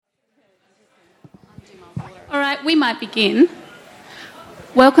We might begin.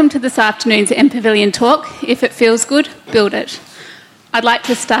 Welcome to this afternoon's M Pavilion talk. If it feels good, build it. I'd like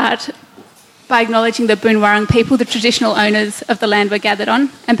to start by acknowledging the Boon Wurrung people, the traditional owners of the land we're gathered on,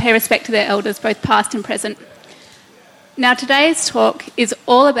 and pay respect to their elders, both past and present. Now, today's talk is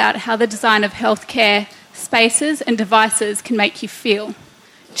all about how the design of healthcare spaces and devices can make you feel,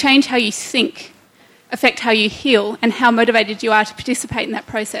 change how you think, affect how you heal, and how motivated you are to participate in that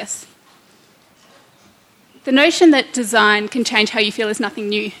process. The notion that design can change how you feel is nothing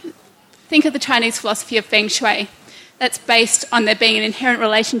new. Think of the Chinese philosophy of Feng Shui. That's based on there being an inherent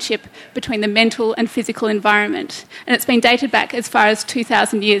relationship between the mental and physical environment. And it's been dated back as far as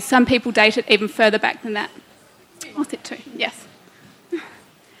 2,000 years. Some people date it even further back than that. I'll sit too, yes.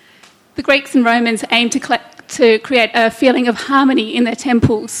 The Greeks and Romans aimed to create a feeling of harmony in their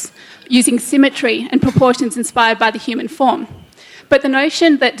temples, using symmetry and proportions inspired by the human form. But the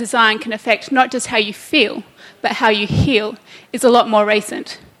notion that design can affect not just how you feel, but how you heal, is a lot more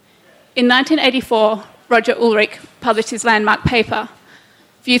recent. In 1984, Roger Ulrich published his landmark paper,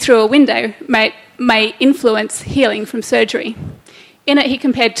 View Through a Window May Influence Healing from Surgery. In it, he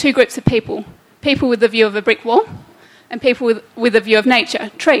compared two groups of people with the view of a brick wall and people with a view of nature,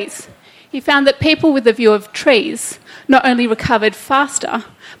 trees. He found that people with the view of trees not only recovered faster,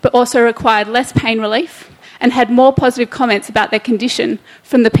 but also required less pain relief and had more positive comments about their condition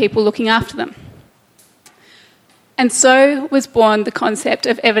from the people looking after them. And so was born the concept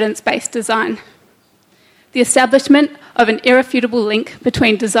of evidence-based design, the establishment of an irrefutable link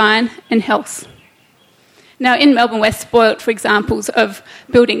between design and health. Now, in Melbourne, we're spoilt for examples of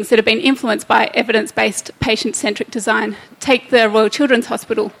buildings that have been influenced by evidence-based, patient-centric design. Take the Royal Children's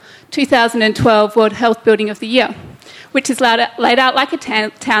Hospital, 2012 World Health Building of the Year, which is laid out like a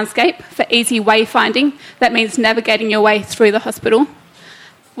townscape for easy wayfinding. That means navigating your way through the hospital,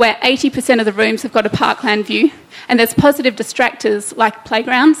 where 80% of the rooms have got a parkland view, and there's positive distractors like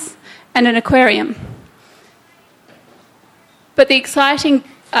playgrounds and an aquarium. But the exciting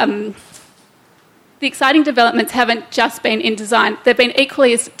developments haven't just been in design. There have been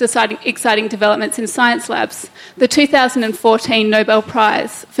equally as exciting developments in science labs. The 2014 Nobel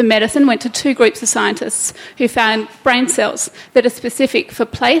Prize for Medicine went to two groups of scientists who found brain cells that are specific for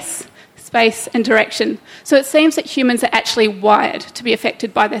place, space and direction. So it seems that humans are actually wired to be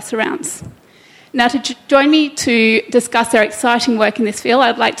affected by their surrounds. Now, to join me to discuss their exciting work in this field,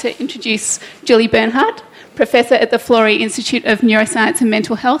 I'd like to introduce Julie Bernhardt, Professor at the Florey Institute of Neuroscience and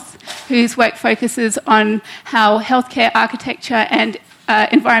Mental Health, whose work focuses on how healthcare architecture and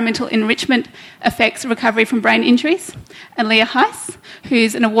environmental enrichment affects recovery from brain injuries, and Leah Heiss,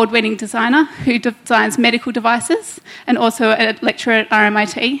 who's an award-winning designer who designs medical devices and also a lecturer at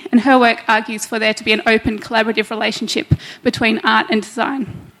RMIT, and her work argues for there to be an open, collaborative relationship between art and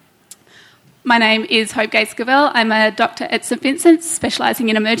design. My name is Hope Gates-Gavell. I'm a doctor at St Vincent's, specialising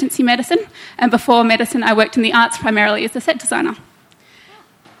in emergency medicine, and before medicine I worked in the arts primarily as a set designer.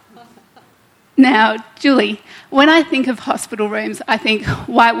 Now, Julie, when I think of hospital rooms, I think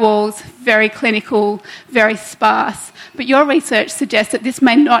white walls, very clinical, very sparse, but your research suggests that this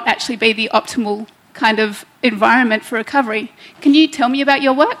may not actually be the optimal kind of environment for recovery. Can you tell me about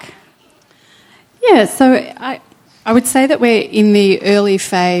your work? Yeah, so I would say that we're in the early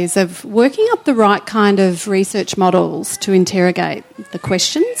phase of working up the right kind of research models to interrogate the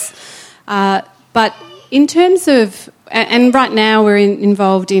questions. But in terms of, and right now we're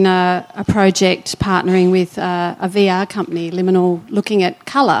involved in a project partnering with a VR company, Liminal, looking at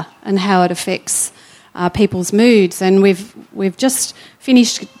colour and how it affects people's moods. And we've just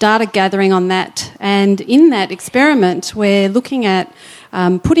finished data gathering on that. And in that experiment, we're looking at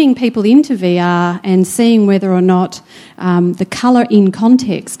putting people into VR and seeing whether or not the colour in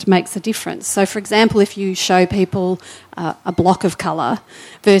context makes a difference. So, for example, if you show people a block of colour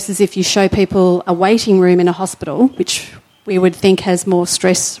versus if you show people a waiting room in a hospital, which we would think has more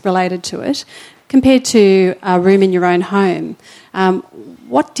stress related to it, compared to a room in your own home,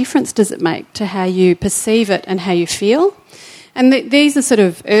 what difference does it make to how you perceive it and how you feel? And these are sort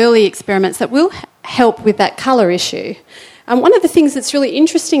of early experiments that will help with that colour issue. One of the things that's really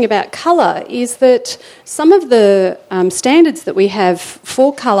interesting about colour is that some of the standards that we have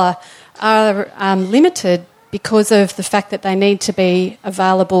for colour are limited because of the fact that they need to be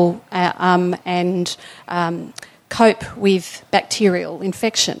available and cope with bacterial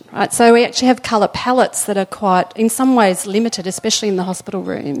infection, right? So we actually have colour palettes that are quite, in some ways, limited, especially in the hospital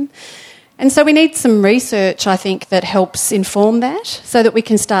room. And so we need some research, I think, that helps inform that so that we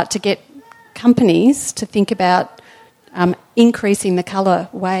can start to get companies to think about increasing the colour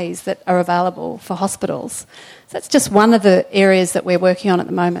ways that are available for hospitals. So that's just one of the areas that we're working on at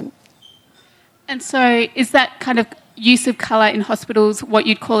the moment. And so is that kind of use of colour in hospitals what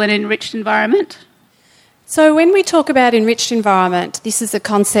you'd call an enriched environment? So when we talk about enriched environment, this is a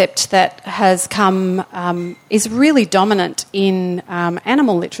concept that has come, is really dominant in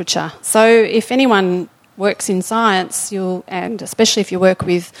animal literature. So if anyone works in science, and especially if you work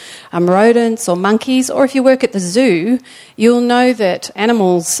with rodents or monkeys, or if you work at the zoo, you'll know that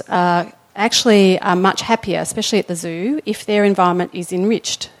animals actually are much happier, especially at the zoo, if their environment is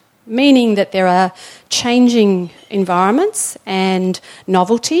enriched, meaning that there are changing environments and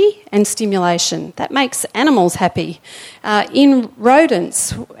novelty and stimulation. That makes animals happy. In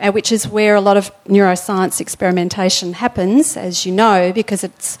rodents, which is where a lot of neuroscience experimentation happens, as you know, because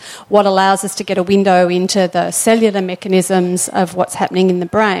it's what allows us to get a window into the cellular mechanisms of what's happening in the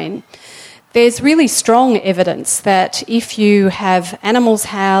brain. There's really strong evidence that if you have animals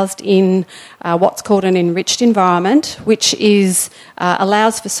housed in what's called an enriched environment, which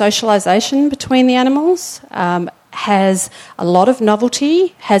allows for socialisation between the animals, has a lot of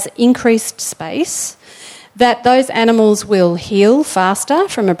novelty, has increased space, that those animals will heal faster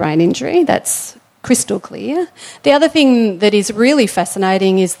from a brain injury. That's crystal clear. The other thing that is really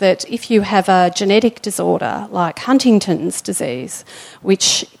fascinating is that if you have a genetic disorder like Huntington's disease,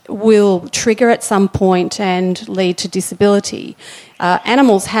 which will trigger at some point and lead to disability,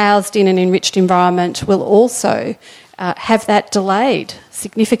 animals housed in an enriched environment will also have that delayed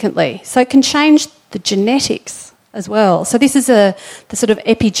significantly. So it can change the genetics as well. So this is the sort of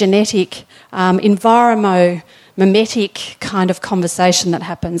epigenetic, environmomimetic kind of conversation that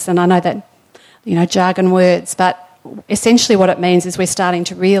happens, and I know that jargon words, but essentially what it means is we're starting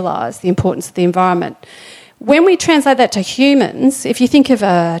to realise the importance of the environment. When we translate that to humans, if you think of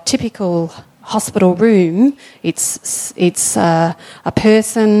a typical hospital room, it's a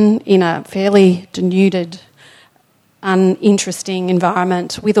person in a fairly denuded, uninteresting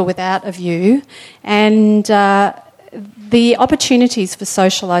environment with or without a view, and the opportunities for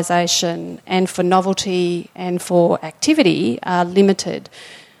socialisation and for novelty and for activity are limited.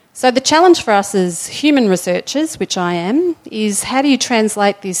 So the challenge for us as human researchers, which I am, is how do you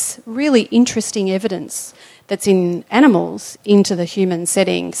translate this really interesting evidence that's in animals into the human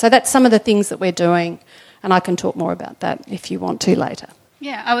setting? So that's some of the things that we're doing, and I can talk more about that if you want to later.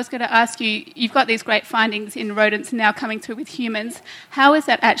 Yeah, I was going to ask you, you've got these great findings in rodents now coming through with humans. How is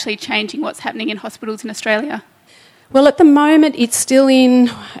that actually changing what's happening in hospitals in Australia? Well, at the moment, it's still in,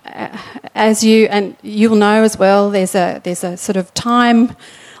 as you'll know as well, there's a sort of time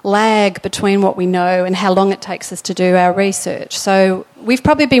lag between what we know and how long it takes us to do our research. So we've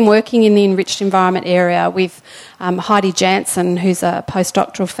probably been working in the enriched environment area with Heidi Jansen, who's a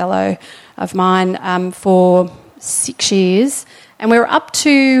postdoctoral fellow of mine, for 6 years, and we're up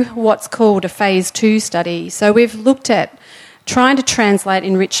to what's called a phase 2 study. So we've looked at trying to translate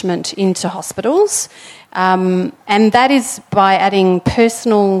enrichment into hospitals, and that is by adding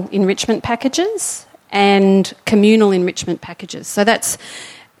personal enrichment packages and communal enrichment packages. So that's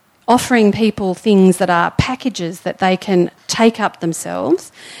offering people things that are packages that they can take up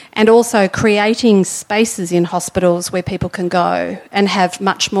themselves, and also creating spaces in hospitals where people can go and have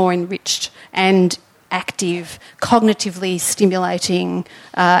much more enriched and active, cognitively stimulating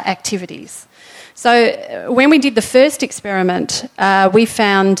activities. So when we did the first experiment, we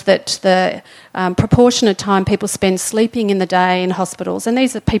found that the proportion of time people spend sleeping in the day in hospitals, and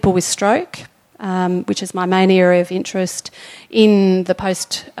these are people with stroke, which is my main area of interest in the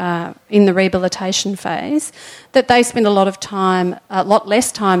rehabilitation phase, that they spend a lot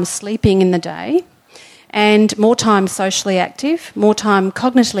less time sleeping in the day, and more time socially active, more time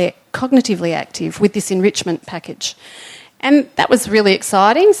cognitively active with this enrichment package. And that was really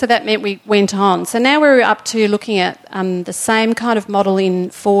exciting, so that meant we went on. So now we're up to looking at the same kind of model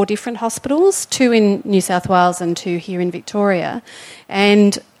in 4 different hospitals, 2 in New South Wales and 2 here in Victoria,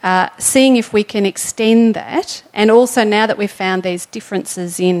 and seeing if we can extend that. And also now that we've found these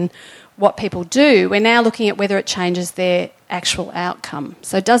differences in what people do, we're now looking at whether it changes their actual outcome.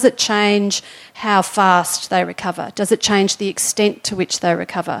 So does it change how fast they recover? Does it change the extent to which they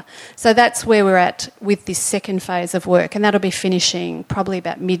recover? So that's where we're at with this second phase of work, and that'll be finishing probably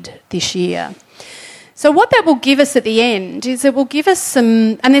about mid this year. So what that will give us at the end is it will give us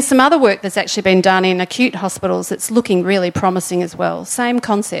some, and there's some other work that's actually been done in acute hospitals that's looking really promising as well. Same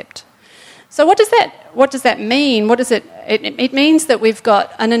concept. So what does that mean? It means that we've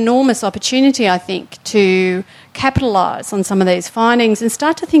got an enormous opportunity, I think, to capitalise on some of these findings and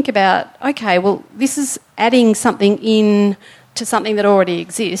start to think about, okay, well, this is adding something in to something that already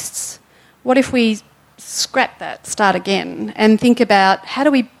exists. What if we scrap that, start again, and think about how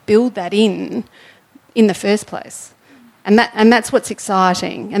do we build that in the first place? And that's what's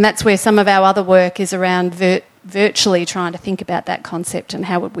exciting. And that's where some of our other work is around virtually trying to think about that concept and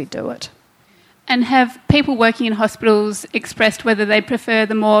how would we do it. And have people working in hospitals expressed whether they prefer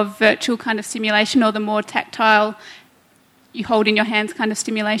the more virtual kind of stimulation or the more tactile, you hold in your hands kind of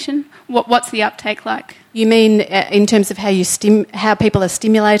stimulation? What's the uptake like? You mean in terms of how people are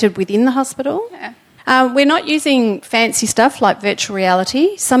stimulated within the hospital? Yeah. We're not using fancy stuff like virtual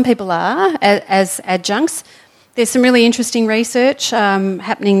reality. Some people are as adjuncts. There's some really interesting research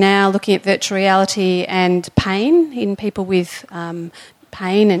happening now looking at virtual reality and pain in people with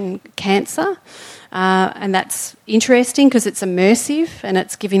pain and cancer. And that's interesting because it's immersive and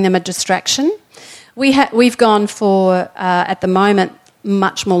it's giving them a distraction. We've gone for, at the moment,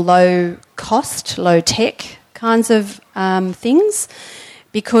 much more low-cost, low-tech kinds of things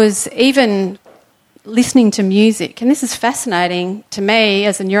because even listening to music, and this is fascinating to me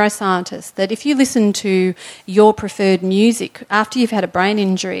as a neuroscientist, that if you listen to your preferred music after you've had a brain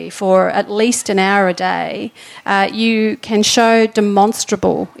injury for at least an hour a day, you can show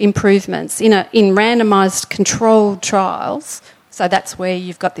demonstrable improvements in randomised controlled trials. So that's where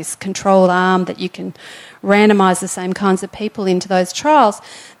you've got this controlled arm that you can randomise the same kinds of people into those trials,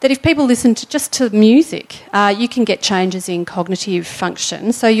 that if people listen to music, you can get changes in cognitive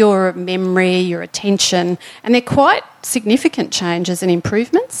function, so your memory, your attention, and they're quite significant changes and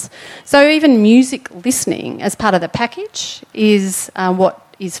improvements. So even music listening as part of the package is what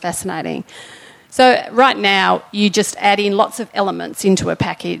is fascinating. So right now, you just add in lots of elements into a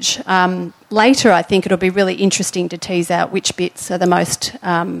package. Later, I think it'll be really interesting to tease out which bits are the most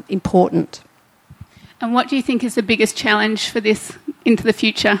important. And what do you think is the biggest challenge for this into the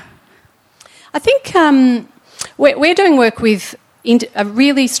future? I think we're doing work with a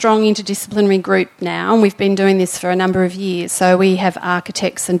really strong interdisciplinary group now, and we've been doing this for a number of years. So we have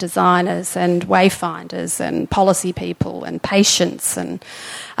architects and designers and wayfinders and policy people and patients and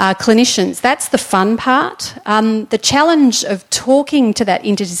clinicians. That's the fun part. The challenge of talking to that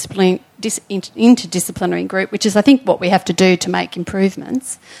interdisciplinary group, which is I think what we have to do to make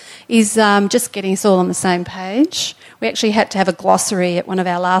improvements, is just getting us all on the same page. We actually had to have a glossary at one of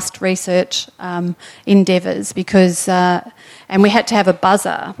our last research endeavours because... and we had to have a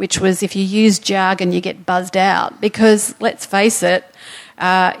buzzer, which was if you use jargon, you get buzzed out. Because, let's face it,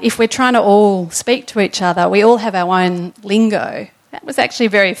 if we're trying to all speak to each other, we all have our own lingo. That was actually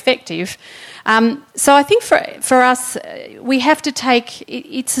very effective. So I think for us, we have to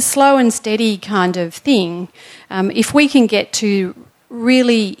it's a slow and steady kind of thing. If we can get to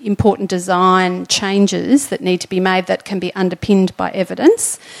really important design changes that need to be made that can be underpinned by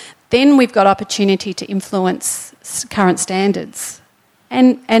evidence, then we've got opportunity to influence current standards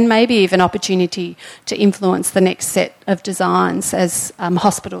and maybe even opportunity to influence the next set of designs as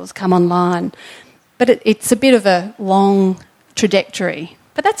hospitals come online. But it's a bit of a long trajectory,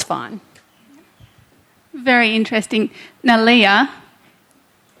 but that's fine. Very interesting. Now, Leah,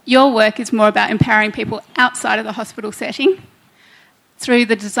 your work is more about empowering people outside of the hospital setting through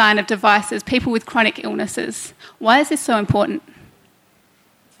the design of devices, people with chronic illnesses. Why is this so important?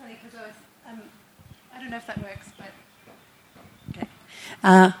 It's funny because I don't know if that works, but... Okay.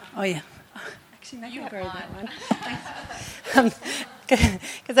 Oh, yeah. Actually, maybe I'll borrow that one. Thanks.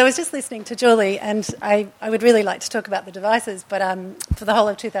 Because I was just listening to Julie, and I would really like to talk about the devices, but for the whole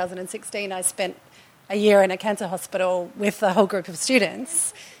of 2016, I spent a year in a cancer hospital with a whole group of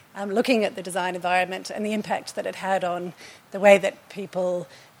students looking at the design environment and the impact that it had on the way that people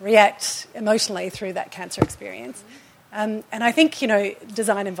react emotionally through that cancer experience. And I think,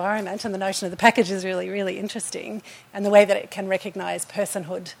 design environment and the notion of the package is really, really interesting, and the way that it can recognise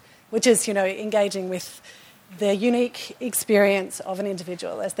personhood, which is, engaging with the unique experience of an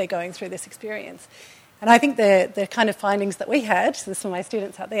individual as they're going through this experience. And I think the kind of findings that we had, this is for my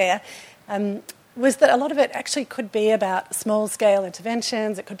students out there, was that a lot of it actually could be about small-scale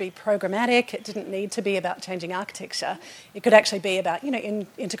interventions. It could be programmatic. It didn't need to be about changing architecture. It could actually be about,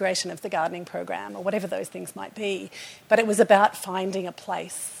 integration of the gardening program or whatever those things might be. But it was about finding a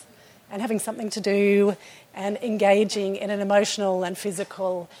place and having something to do and engaging in an emotional and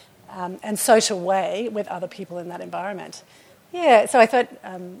physical and social way with other people in that environment. Yeah, so I thought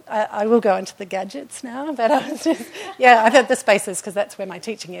I will go into the gadgets now, but I thought the spaces, because that's where my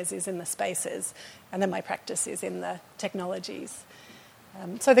teaching is in the spaces, and then my practice is in the technologies.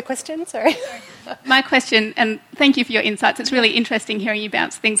 So the question, sorry. My question, and thank you for your insights. It's really interesting hearing you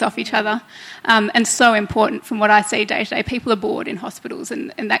bounce things off each other, and so important from what I see day to day. People are bored in hospitals,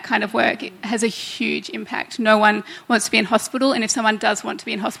 and that kind of work it has a huge impact. No one wants to be in hospital, and if someone does want to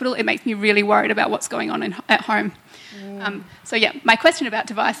be in hospital, it makes me really worried about what's going on at home. My question about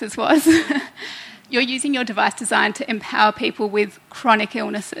devices was, you're using your device design to empower people with chronic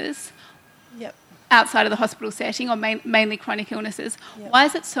illnesses. Yep. Outside of the hospital setting, or mainly chronic illnesses. Yep. Why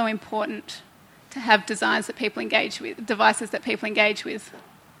is it so important to have designs that people engage with, devices that people engage with?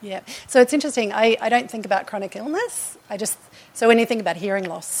 Yeah, so it's interesting. I don't think about chronic illness. So when you think about hearing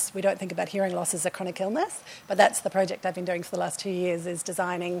loss, we don't think about hearing loss as a chronic illness, but that's the project I've been doing for the last 2 years, is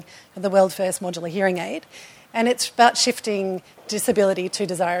designing the world's first modular hearing aid. And it's about shifting disability to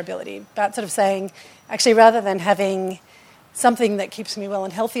desirability, about sort of saying, actually, rather than having something that keeps me well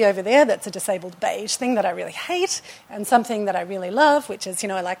and healthy over there that's a disabled beige thing that I really hate, and something that I really love, which is,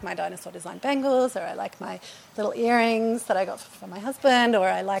 I like my dinosaur design bangles, or I like my little earrings that I got from my husband, or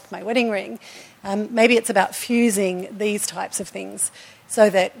I like my wedding ring. Maybe it's about fusing these types of things so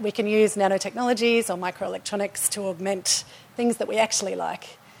that we can use nanotechnologies or microelectronics to augment things that we actually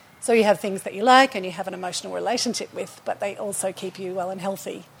like. So you have things that you like and you have an emotional relationship with, but they also keep you well and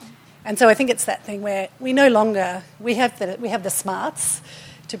healthy. And so I think it's that thing where we no longer, we have the smarts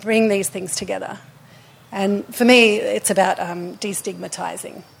to bring these things together. And for me, it's about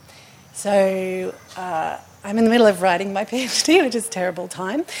destigmatising. So I'm in the middle of writing my PhD, which is a terrible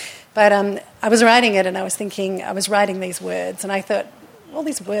time. But I was writing it and I was writing these words, and I thought, all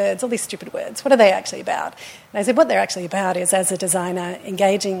these words, all these stupid words, what are they actually about? And I said, what they're actually about is, as a designer,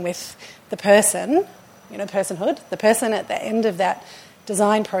 engaging with the person, personhood, the person at the end of that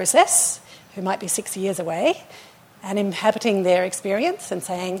design process, who might be 6 years away, and inhabiting their experience and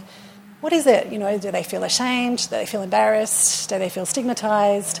saying, what is it? Do they feel ashamed? Do they feel embarrassed? Do they feel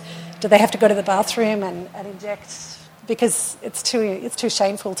stigmatised? Do they have to go to the bathroom and inject because it's too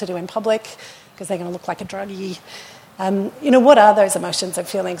shameful to do in public because they're going to look like a druggie? What are those emotions and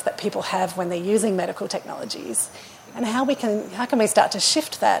feelings that people have when they're using medical technologies? And how can we start to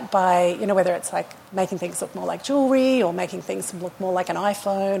shift that by, whether it's like making things look more like jewellery, or making things look more like an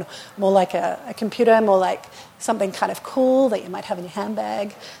iPhone, more like a computer, more like something kind of cool that you might have in your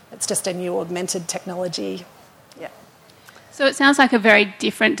handbag. It's just a new augmented technology. Yeah. So it sounds like a very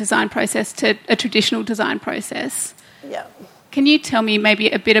different design process to a traditional design process. Yeah. Can you tell me maybe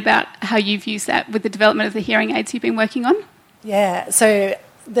a bit about how you've used that with the development of the hearing aids you've been working on? Yeah, so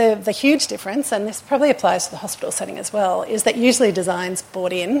the huge difference, and this probably applies to the hospital setting as well, is that usually design's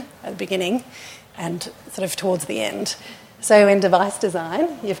brought in at the beginning and sort of towards the end. So in device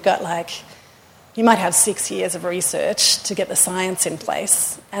design, you've got you might have 6 years of research to get the science in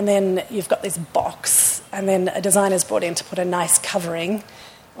place, and then you've got this box, and then a designer's brought in to put a nice covering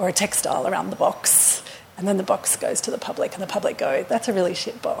or a textile around the box, and then the box goes to the public, and the public go, that's a really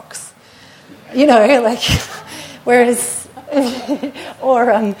shit box. Whereas,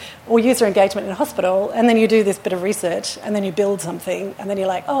 or user engagement in a hospital, and then you do this bit of research, and then you build something, and then you're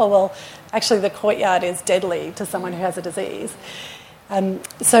like, oh, well, actually the courtyard is deadly to someone who has a disease.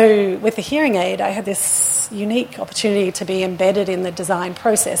 So with the hearing aid, I had this unique opportunity to be embedded in the design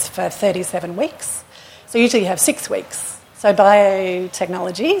process for 37 weeks. So usually you have 6 weeks. So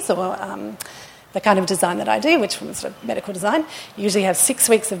biotechnologies, or the kind of design that I do, which is sort of medical design, you usually have 6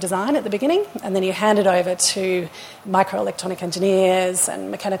 weeks of design at the beginning, and then you hand it over to microelectronic engineers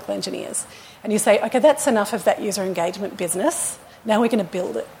and mechanical engineers. And you say, okay, that's enough of that user engagement business. Now we're going to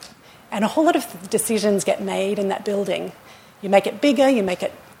build it. And a whole lot of decisions get made in that building. You make it bigger, you make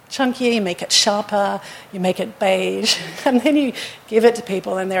it chunkier, you make it sharper, you make it beige, and then you give it to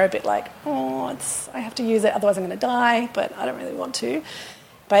people and they're a bit like, oh, I have to use it, otherwise I'm going to die, but I don't really want to.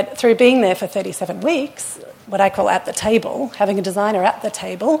 But through being there for 37 weeks, what I call at the table, having a designer at the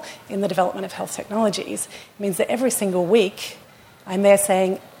table in the development of health technologies, means that every single week I'm there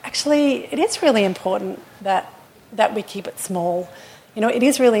saying, actually, it is really important that we keep it small. It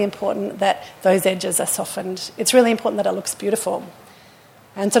is really important that those edges are softened. It's really important that it looks beautiful.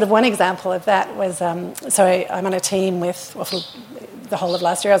 And sort of one example of that was, I'm on a team with, for the whole of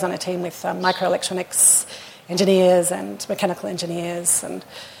last year, I was on a team with microelectronics engineers and mechanical engineers and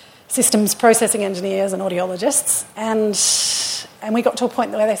systems processing engineers and audiologists. And we got to a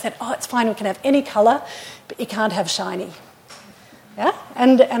point where they said, oh, it's fine, we can have any colour, but you can't have shiny. Yeah?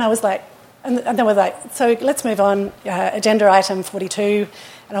 And I was like, and they were like, so let's move on, agenda item 42.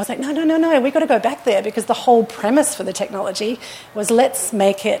 And I was like, no, we've got to go back there, because the whole premise for the technology was let's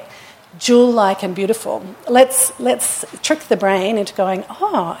make it jewel-like and beautiful. Let's trick the brain into going,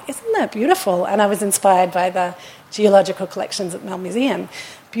 oh, isn't that beautiful? And I was inspired by the geological collections at Mel Museum.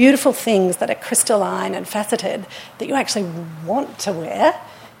 Beautiful things that are crystalline and faceted that you actually want to wear,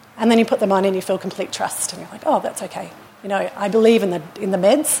 and then you put them on and you feel complete trust. And you're like, oh, that's okay. I believe in the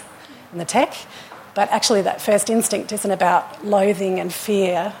meds, in the tech, but actually that first instinct isn't about loathing and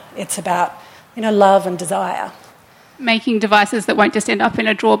fear. It's about, love and desire. making devices that won't just end up in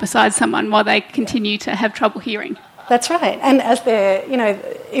a drawer beside someone while they continue to have trouble hearing. That's right. And as they're,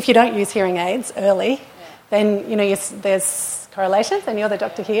 if you don't use hearing aids early, then, there's correlations, and you're the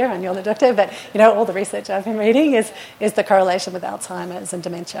doctor here and you're the doctor, but, all the research I've been reading is the correlation with Alzheimer's and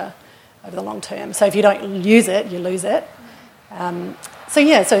dementia over the long term. So if you don't use it, you lose it.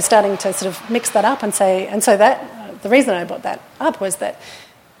 So starting to sort of mix that up and so that, the reason I brought that up was that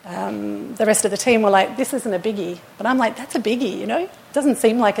the rest of the team were like, this isn't a biggie. But I'm like, that's a biggie, It doesn't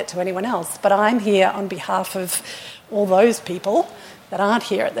seem like it to anyone else. But I'm here on behalf of all those people that aren't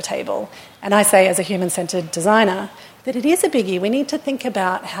here at the table. And I say, as a human-centred designer, that it is a biggie. We need to think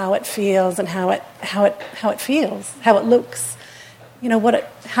about how it feels and how it feels, how it looks,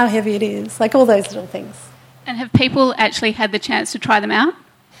 how heavy it is, like all those little things. And have people actually had the chance to try them out?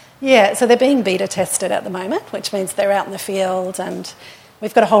 Yeah, so they're being beta tested at the moment, which means they're out in the field, and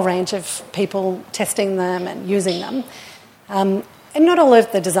we've got a whole range of people testing them and using them. And not all of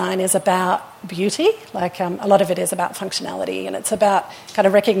the design is about beauty, like a lot of it is about functionality, and it's about kind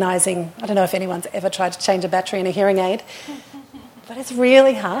of recognising, I don't know if anyone's ever tried to change a battery in a hearing aid, but it's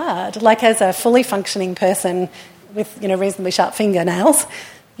really hard. Like as a fully functioning person with, reasonably sharp fingernails,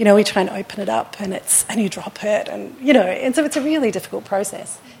 we try and open it up and you drop it, and so it's a really difficult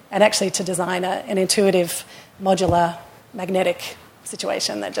process. And actually to design an intuitive, modular, magnetic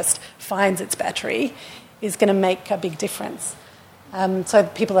situation that just finds its battery is going to make a big difference. So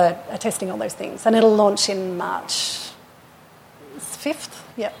people are testing all those things. And it'll launch in March 5th.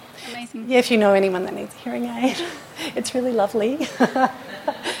 Yep. Amazing. Yeah, if you know anyone that needs a hearing aid, it's really lovely.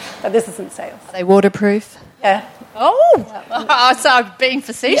 But this isn't sales. Are they waterproof? Yeah. So I'm being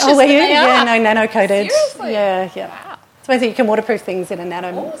facetious. Oh, were you? Yeah, no, nano-coated. Seriously? Yeah. Wow. So I think you can waterproof things in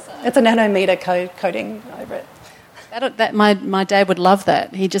a it's a nanometer coating over it. My dad would love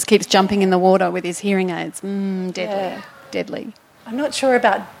that. He just keeps jumping in the water with his hearing aids. Deadly. I'm not sure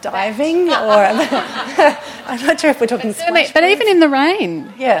about diving, or I'm not sure if we're talking splash. But even in the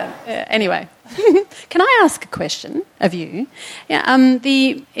rain. Yeah. Anyway, can I ask a question of you? Yeah,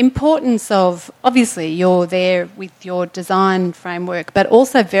 the importance of, obviously you're there with your design framework, but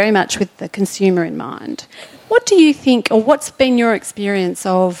also very much with the consumer in mind. What do you think, or what's been your experience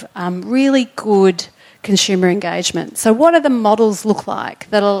of really good consumer engagement? So what do the models look like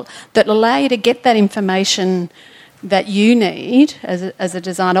that allow you to get that information that you need as a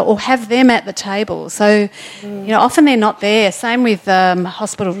designer, or have them at the table? So, often they're not there. Same with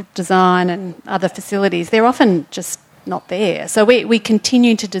hospital design and other facilities. They're often just not there. So we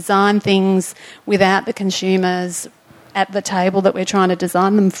continue to design things without the consumers at the table that we're trying to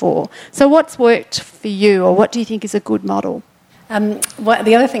design them for. So what's worked for you, or what do you think is a good model?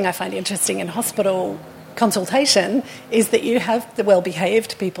 The other thing I find interesting in hospital consultation is that you have the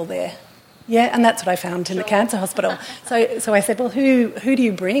well-behaved people there. Yeah, and that's what I found in the cancer hospital. So I said, well, who do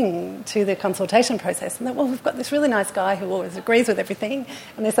you bring to the consultation process? And they, well, we've got this really nice guy who always agrees with everything,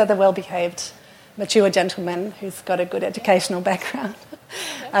 and this other well-behaved, mature gentleman who's got a good educational background.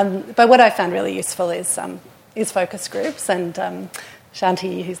 But what I found really useful is focus groups, and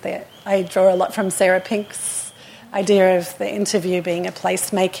Shanti, who's there, I draw a lot from Sarah Pink's idea of the interview being a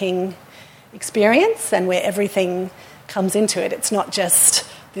place-making experience, and where everything comes into it. It's not just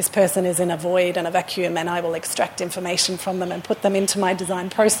this person is in a void and a vacuum and I will extract information from them and put them into my design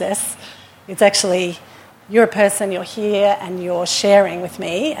process. It's actually, you're a person, you're here and you're sharing with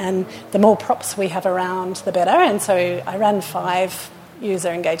me, and the more props we have around, the better. And so I ran 5 user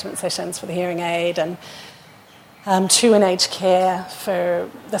engagement sessions for the hearing aid, and 2 in aged care for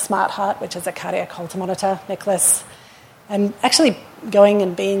the Smart Heart, which is a cardiac Holter monitor necklace. And actually going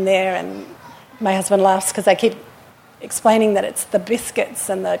and being there, and my husband laughs because I keep explaining that it's the biscuits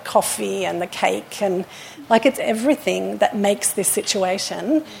and the coffee and the cake, and like it's everything that makes this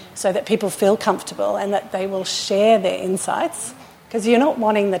situation so that people feel comfortable and that they will share their insights, because you're not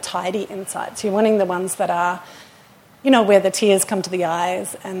wanting the tidy insights, you're wanting the ones that are, where the tears come to the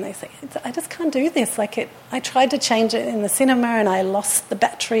eyes and they say, I just can't do this. I tried to change it in the cinema and I lost the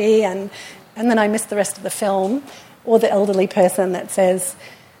battery and then I missed the rest of the film. Or the elderly person that says,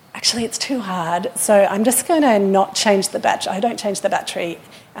 actually, it's too hard, so I'm just going to not change the battery. I don't change the battery,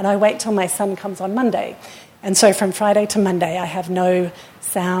 and I wait till my son comes on Monday. And so from Friday to Monday, I have no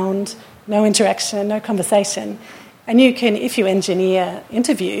sound, no interaction, no conversation. And you can, if you engineer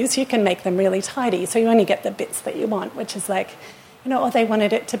interviews, you can make them really tidy, so you only get the bits that you want, which is like, they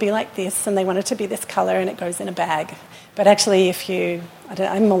wanted it to be like this, and they want it to be this colour, and it goes in a bag. But actually,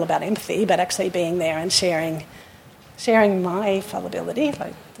 I'm all about empathy, but actually being there and sharing my fallibility,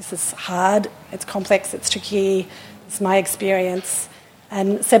 like this is hard, it's complex, it's tricky, it's my experience,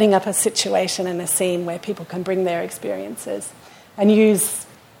 and setting up a situation and a scene where people can bring their experiences and use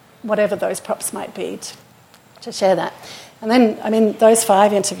whatever those props might be to share that. And then, I mean, those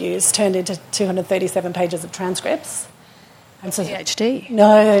 5 interviews turned into 237 pages of transcripts. And so, PhD.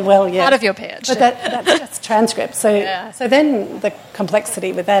 No, well, yeah. Part of your PhD. But that's just transcripts. So, so then the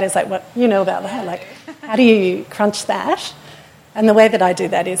complexity with that is like, what you know about that, like, how do you crunch that? And the way that I do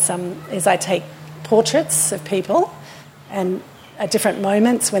that is I take portraits of people and at different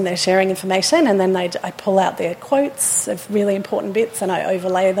moments when they're sharing information, and then I pull out their quotes of really important bits and I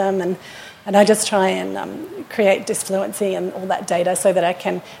overlay them, and I just try and create disfluency and all that data so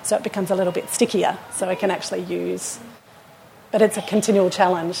it becomes a little bit stickier, so I can actually use. But it's a continual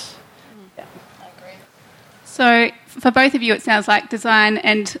challenge. Yeah. I agree. So for both of you, it sounds like design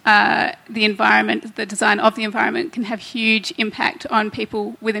and the environment, the design of the environment can have huge impact on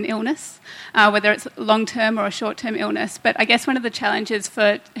people with an illness, whether it's long-term or a short-term illness. But I guess one of the challenges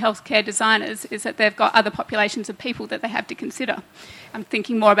for healthcare designers is that they've got other populations of people that they have to consider. I'm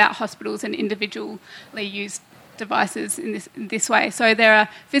thinking more about hospitals and individually used devices in this way. So there are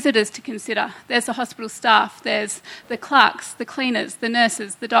visitors to consider. There's the hospital staff, there's the clerks, the cleaners, the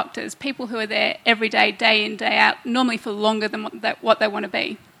nurses, the doctors, people who are there every day, day in, day out, normally for longer than what they want to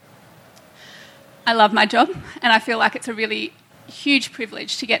be. I love my job, and I feel like it's a really huge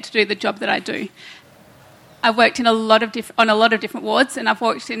privilege to get to do the job that I do. I've worked on a lot of different wards, and I've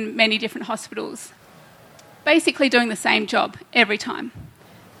worked in many different hospitals, basically doing the same job every time.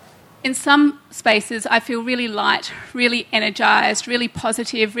 In some spaces, I feel really light, really energised, really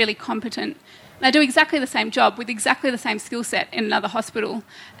positive, really competent. And I do exactly the same job with exactly the same skill set in another hospital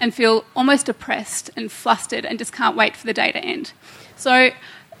and feel almost depressed and flustered and just can't wait for the day to end. So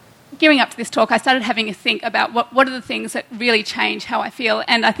gearing up to this talk, I started having a think about what are the things that really change how I feel,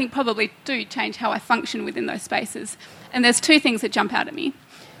 and I think probably do change how I function within those spaces. And there's 2 things that jump out at me.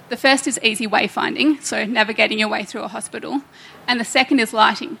 The first is easy wayfinding, so navigating your way through a hospital. And the second is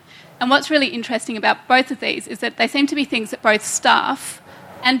lighting. And what's really interesting about both of these is that they seem to be things that both staff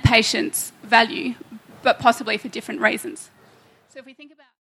and patients value, but possibly for different reasons. So if we think about